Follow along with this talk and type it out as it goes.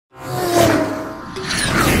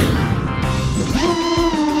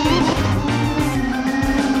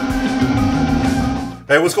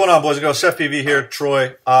Hey, what's going on, boys and girls? CheFPV here,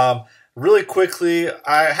 Troy. Really quickly,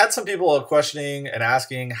 I had some people questioning and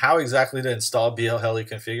asking how exactly to install BLHeli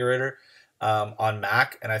Configurator on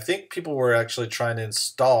Mac, and I think people were actually trying to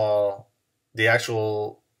install the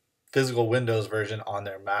actual physical Windows version on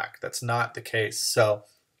their Mac. That's not the case. So,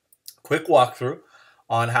 quick walkthrough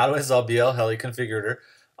on how to install BLHeli Configurator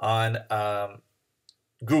on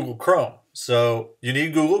Google Chrome. So you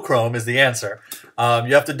need Google Chrome is the answer.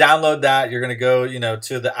 You have to download that. You're going to go,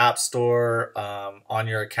 to the App Store on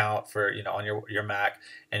your account for, on your Mac,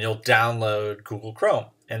 and you'll download Google Chrome,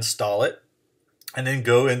 install it, and then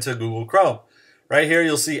go into Google Chrome. Right here,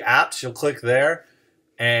 you'll see apps. You'll click there,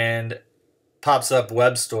 and pops up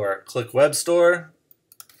Web Store. Click Web Store,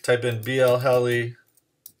 type in BLHeli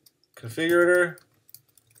Configurator.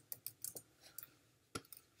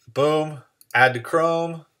 Boom. Add to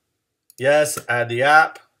Chrome. Yes, add the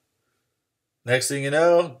app. Next thing you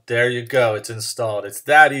know, there you go. It's installed. It's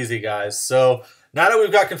that easy, guys. So now that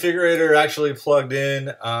we've got Configurator actually plugged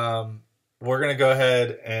in, we're going to go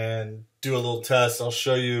ahead and do a little test. I'll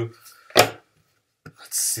show you. Let's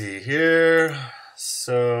see here.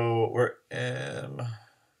 So we're in...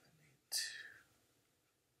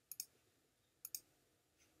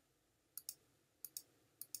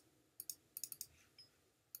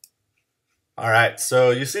 All right,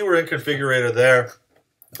 so you see we're in Configurator there.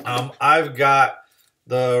 I've got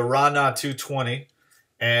the Rana 220,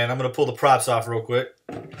 and I'm going to pull the props off real quick.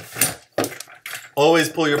 Always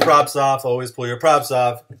pull your props off. Always pull your props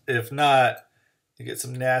off. If not, you get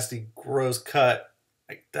some nasty, gross cut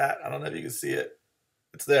like that. I don't know if you can see it.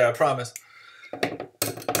 It's there, I promise.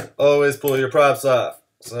 Always pull your props off.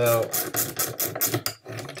 So...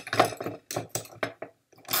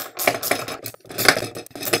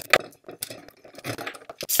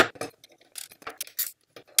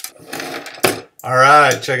 all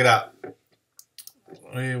right, check it out.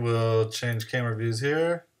 We will change camera views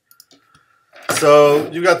here. So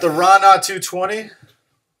you got the Rana 220,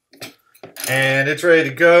 and it's ready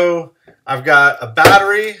to go. I've got a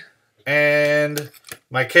battery and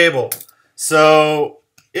my cable. So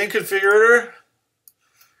in Configurator,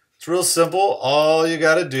 it's real simple. All you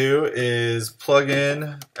got to do is plug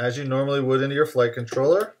in, as you normally would, into your flight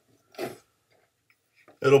controller.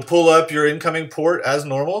 It'll pull up your incoming port as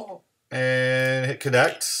normal, and hit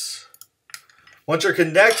connect. Once you're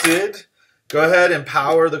connected, go ahead and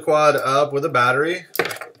power the quad up with a battery.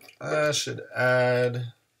 I should add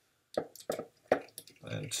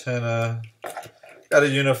antenna. Got a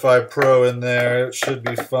Unify Pro in there. It should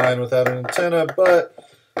be fine without an antenna, but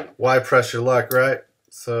why press your luck, right?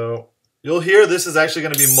 So you'll hear this is actually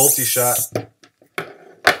going to be multi-shot.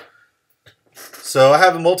 So I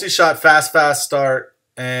have a multi-shot fast start,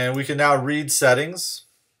 and we can now read settings.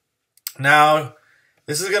 Now,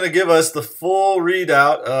 this is going to give us the full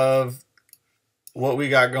readout of what we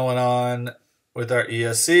got going on with our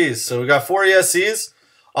ESCs. So we got 4 ESCs,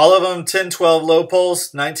 all of them 1012 low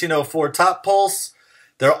pulse, 1904 top pulse.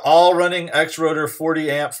 They're all running X-Rotor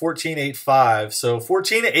 40 amp 1485. So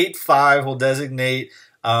 1485 will designate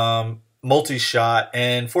multi-shot,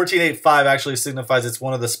 and 1485 actually signifies it's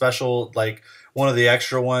one of the special, like one of the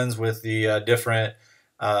extra ones with the different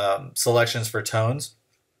selections for tones.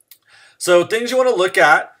 So things you want to look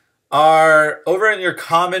at are over in your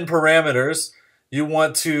common parameters. You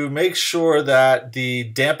want to make sure that the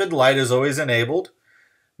dampened light is always enabled.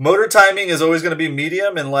 Motor timing is always going to be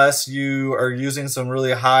medium unless you are using some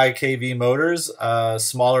really high kV motors,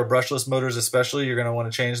 smaller brushless motors especially. You're going to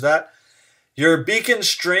want to change that. Your beacon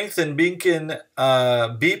strength and beacon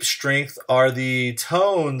beep strength are the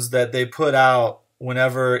tones that they put out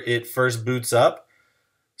whenever it first boots up.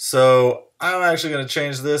 So I'm actually going to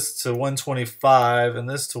change this to 125 and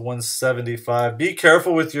this to 175. Be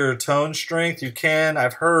careful with your tone strength. You can,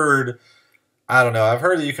 I've heard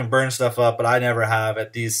that you can burn stuff up, but I never have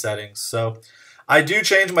at these settings. So I do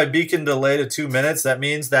change my beacon delay to 2 minutes. That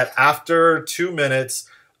means that after 2 minutes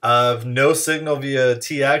of no signal via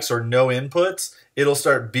TX or no inputs, it'll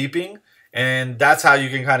start beeping. And that's how you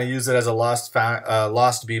can kind of use it as a lost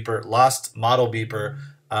model beeper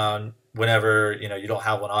whenever you don't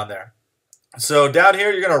have one on there. So down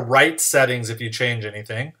here, you're going to write settings if you change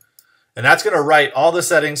anything. And that's going to write all the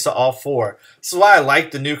settings to all 4. This is why I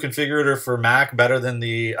like the new configurator for Mac better than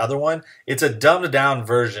the other one. It's a dumbed down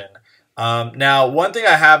version. Now, one thing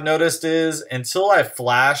I have noticed is until I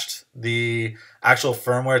flashed the actual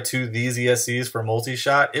firmware to these ESCs for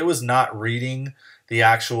multi-shot, it was not reading the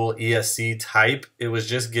actual ESC type. It was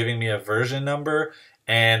just giving me a version number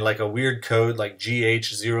and like a weird code like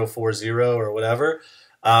GH040 or whatever.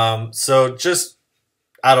 So just,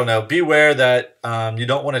 I don't know, beware that you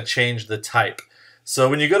don't want to change the type. So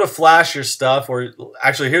when you go to flash your stuff, or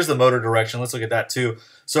actually here's the motor direction. Let's look at that too.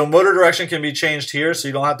 So motor direction can be changed here, so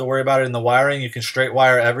you don't have to worry about it in the wiring. You can straight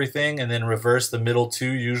wire everything and then reverse the middle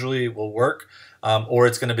two usually will work. Or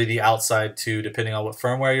it's going to be the outside two depending on what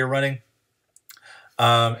firmware you're running.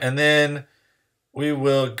 And then we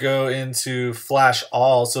will go into flash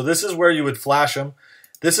all. So this is where you would flash them.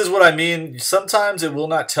 This is what I mean. Sometimes it will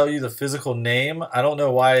not tell you the physical name. I don't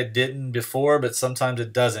know why it didn't before, but sometimes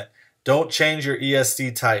it doesn't. Don't change your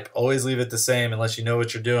ESC type. Always leave it the same unless you know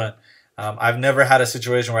what you're doing. I've never had a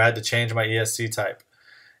situation where I had to change my ESC type.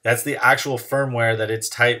 That's the actual firmware that it's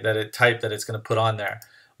typed that it's going to put on there.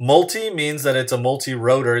 Multi means that it's a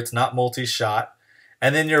multi-rotor. It's not multi-shot.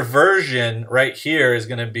 And then your version right here is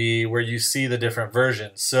going to be where you see the different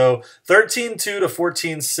versions. So 13.2 to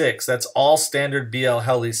 14.6, that's all standard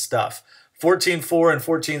BLHeli stuff. 14.4 and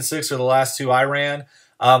 14.6 are the last two I ran.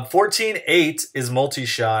 14.8 is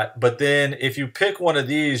multi-shot, but then if you pick one of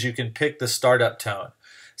these, you can pick the startup tone.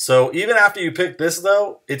 So even after you pick this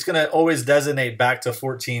though, it's going to always designate back to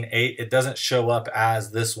 14.8. It doesn't show up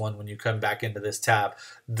as this one when you come back into this tab.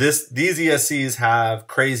 These ESCs have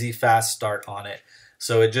crazy fast start on it.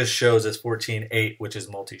 So it just shows as 14.8, which is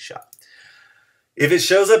multi-shot. If it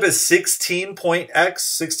shows up as 16.x,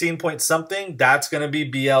 16 point something, that's going to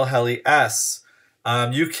be BLHeli S.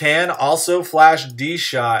 You can also flash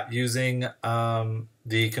D-Shot using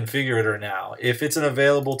the configurator now. If it's an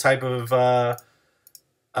available type of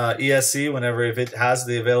ESC, if it has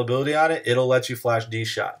the availability on it, it'll let you flash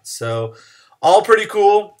D-Shot. So all pretty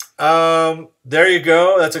cool. There you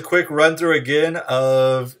go. That's a quick run through again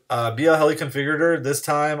of BLHeli configurator, this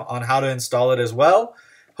time on how to install it as well.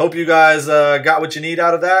 Hope you guys got what you need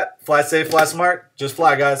out of that. Fly safe, fly smart. Just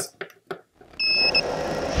fly, guys.